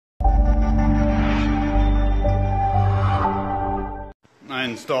I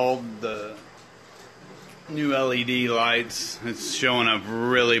installed the new LED lights. It's showing up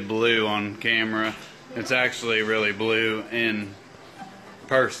really blue on camera. It's actually really blue in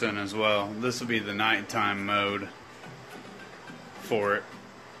person as well. This will be the nighttime mode for it.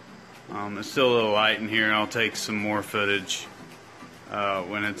 It's still a little light in here. I'll take some more footage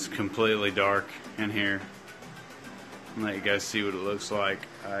when it's completely dark in here and let you guys see what it looks like.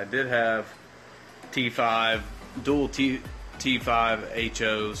 I did have T5, dual T5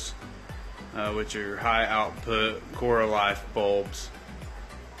 HOs, which are high output Aquatic-Life bulbs.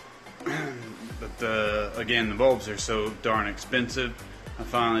 But again, the bulbs are so darn expensive, I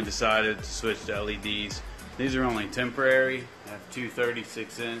finally decided to switch to LEDs. These are only temporary. I have two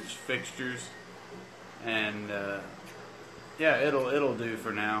 36-inch fixtures, and yeah, it'll do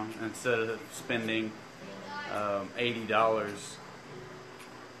for now. Instead of spending $80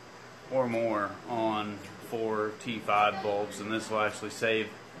 or more on 4 T5 bulbs, and this will actually save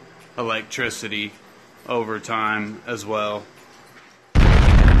electricity over time as well.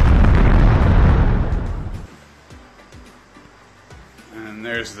 And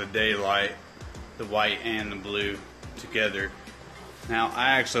there's the daylight, the white and the blue together. Now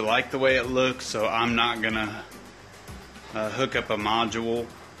I actually like the way it looks, so I'm not gonna hook up a module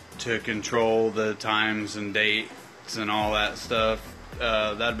to control the times and dates and all that stuff.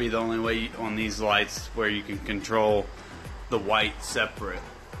 That'd be the only way on these lights where you can control the white separate.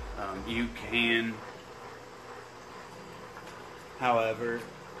 You can, however,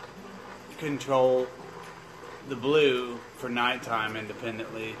 control the blue for nighttime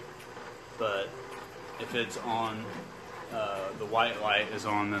independently, but if it's on, the white light is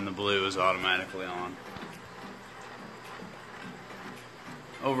on, then the blue is automatically on.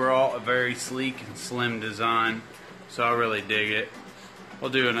 Overall, a very sleek and slim design, so I really dig it. We'll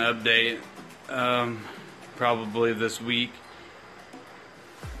do an update probably this week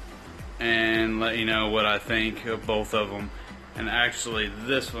and let you know what I think of both of them. And actually,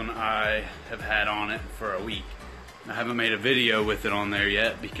 this one I have had on it for a week. I haven't made a video with it on there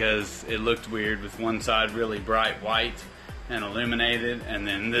yet because it looked weird with one side really bright white and illuminated, and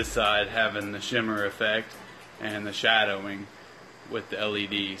then this side having the shimmer effect and the shadowing with the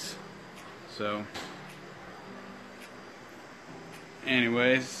LEDs. So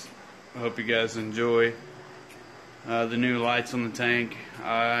anyways, I hope you guys enjoy the new lights on the tank.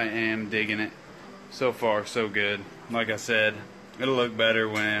 I am digging it. So far so good. Like I said, it'll look better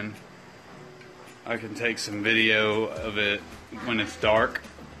when I can take some video of it when it's dark,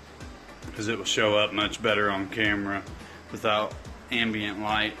 because it will show up much better on camera without ambient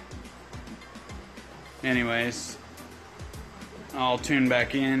light. Anyways, I'll tune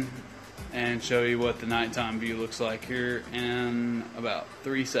back in and show you what the nighttime view looks like here in about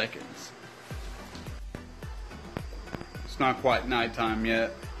 3 seconds. It's not quite nighttime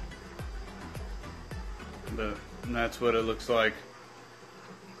yet, but that's what it looks like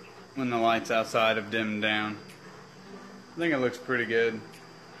when the lights outside have dimmed down. I think it looks pretty good.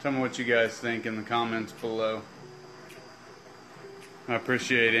 Tell me what you guys think in the comments below. I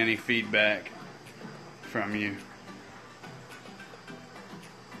appreciate any feedback from you.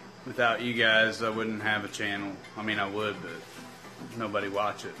 Without you guys, I wouldn't have a channel. I mean, I would, but nobody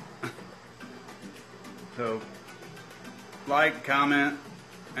watch it. So, like, comment,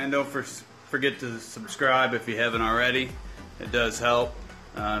 and don't forget to subscribe if you haven't already. It does help.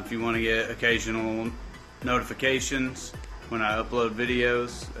 If you want to get occasional notifications when I upload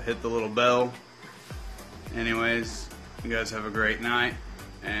videos, hit the little bell. Anyways, you guys have a great night,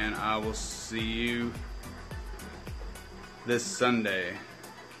 and I will see you this Sunday.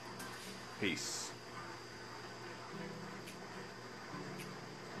 Peace.